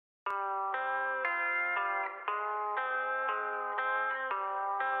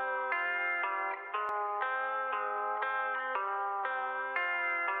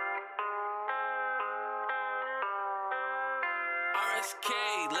SK,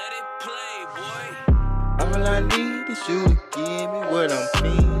 let it play, boy. All I need is you to give me what I'm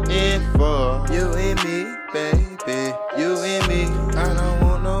feeling for. You and me, baby, you and me. I don't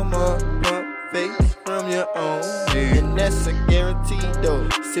want no more pump fakes from your own. And that's a guarantee though.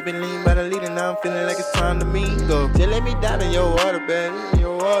 Sipping lean by the leader, now I'm feeling like it's time to mingle. Just let me down in your water, baby, in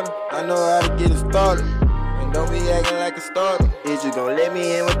your water. I know how to get it started. And don't be acting like a starter. Is you gon' let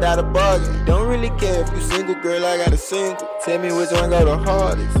me in without a bargain? Don't really care if you single, girl, I got a single. Tell me which one go the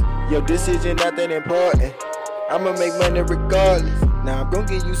hardest. Your decision not that important. I'ma make money regardless. Now I'm gon'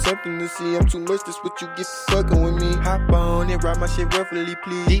 give you something to see. I'm too much, that's what you get for fucking with me. Hop on and ride my shit roughly,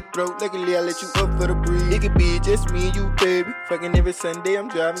 please. Deep throat, luckily I let you up for the breeze. It could be just me and you, baby. Fucking every Sunday, I'm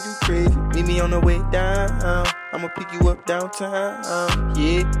driving you crazy. Meet me on the way down, I'ma pick you up downtown.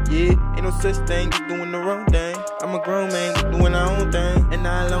 Yeah, ain't no such thing as doing the wrong thing. I'm a grown man, we doing our own thing, and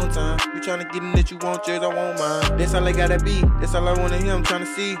not a long time. You tryna get in that you want yours, I want mine. That's all I gotta be, that's all I wanna hear, I'm tryna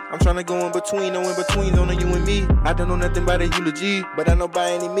see. I'm tryna go in between, no in-betweens, only you and me. I don't know nothing about a eulogy, but I know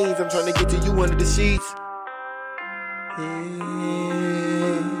by any means I'm tryna get to you under the sheets. Yeah,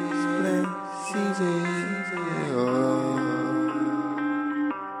 Splatt season, oh.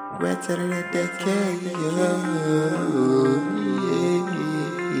 Right to that decade, oh,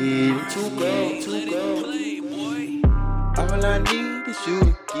 yeah. Too go. All I need is you to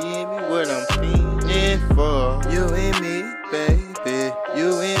give me what I'm feeling for. You and me, baby,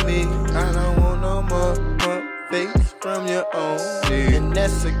 you and me. I don't want no more pump fakes from your own. And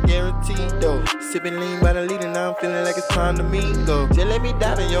that's a guarantee though. Sipping lean by the leader, now I'm feeling like it's time to mingle. Just let me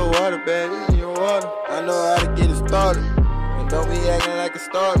dive in your water, baby, in your water. I know how to get it started. And don't be acting like a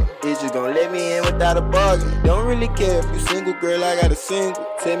starter. Is you gon' let me in without a bargain? Don't really care if you single, girl, I got a single.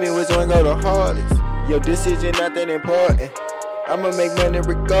 Tell me which one go the hardest. Your decision not that important. I'ma make money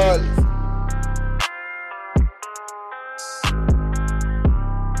regardless.